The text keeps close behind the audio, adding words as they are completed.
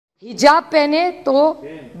हिजाब पहने तो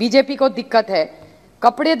बीजेपी को दिक्कत है,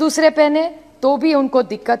 कपड़े दूसरे पहने तो भी उनको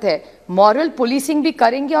दिक्कत है, मॉरल पुलिसिंग भी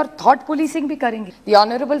करेंगे और थॉट पुलिसिंग भी करेंगे. The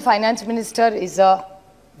Honorable Finance Minister is a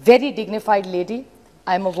very dignified lady.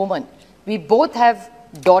 I am a woman. We both have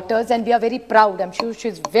daughters and we are very proud. I'm sure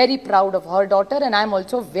she's very proud of her daughter and I'm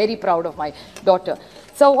also very proud of my daughter.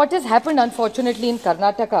 So what has happened unfortunately in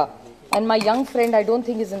Karnataka, and my young friend, I don't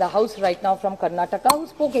think is in the house right now from Karnataka, who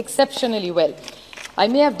spoke exceptionally well. I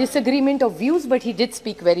may have disagreement of views, but he did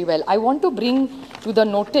speak very well. I want to bring to the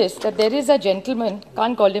notice that there is a gentleman,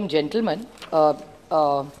 can't call him gentleman,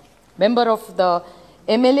 member of the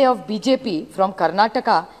MLA of BJP from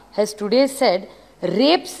Karnataka has today said,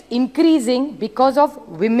 rapes increasing because of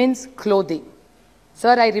women's clothing.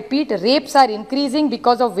 Sir, I repeat, rapes are increasing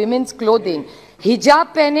because of women's clothing.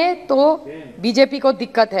 Hijab पहने तो BJP को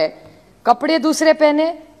दिक्कत है, कपड़े दूसरे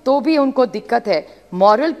पहने तो भी उनको दिक्कत है,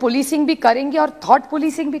 मॉरल पुलिसिंग भी करेंगे और थॉट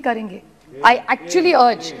पुलिसिंग भी करेंगे. I actually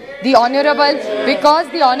urge the honorable, because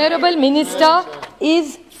the honorable minister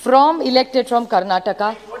is elected from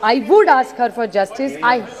Karnataka, I would ask her for justice.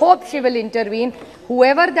 I hope she will intervene.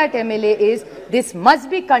 Whoever that MLA is, this must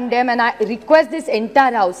be condemned and I request this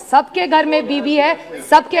entire house. सबके घर में बीवी है,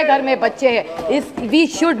 सबके घर में बच्चे हैं. We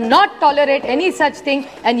should not tolerate any such thing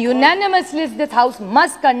and unanimously this house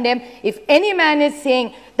must condemn. If any man is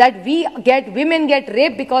saying that women get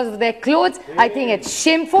raped because of their clothes, I think it's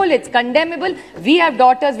shameful, it's condemnable. We have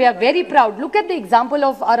daughters, we are very proud. Look at the example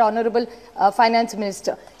of our honorable finance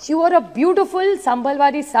minister. She wore a beautiful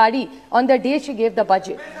Sambalwari sari on the day she gave the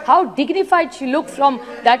budget. How dignified she looked from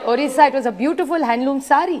that Orissa. It was a beautiful handloom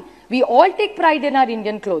sari. We all take pride in our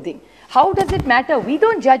Indian clothing. How does it matter? We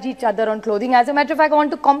don't judge each other on clothing. As a matter of fact, I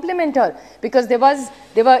want to compliment her because they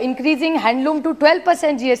were increasing handloom to 12%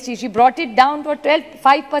 GST. She brought it down to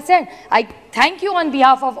 5%. I thank you on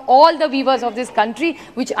behalf of all the weavers of this country,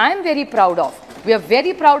 which I am very proud of. We are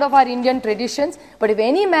very proud of our Indian traditions. But if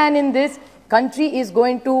any man in this country is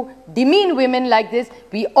going to demean women like this,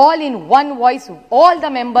 we all in one voice, all the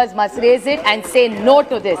members must raise it and say no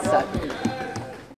to this, sir.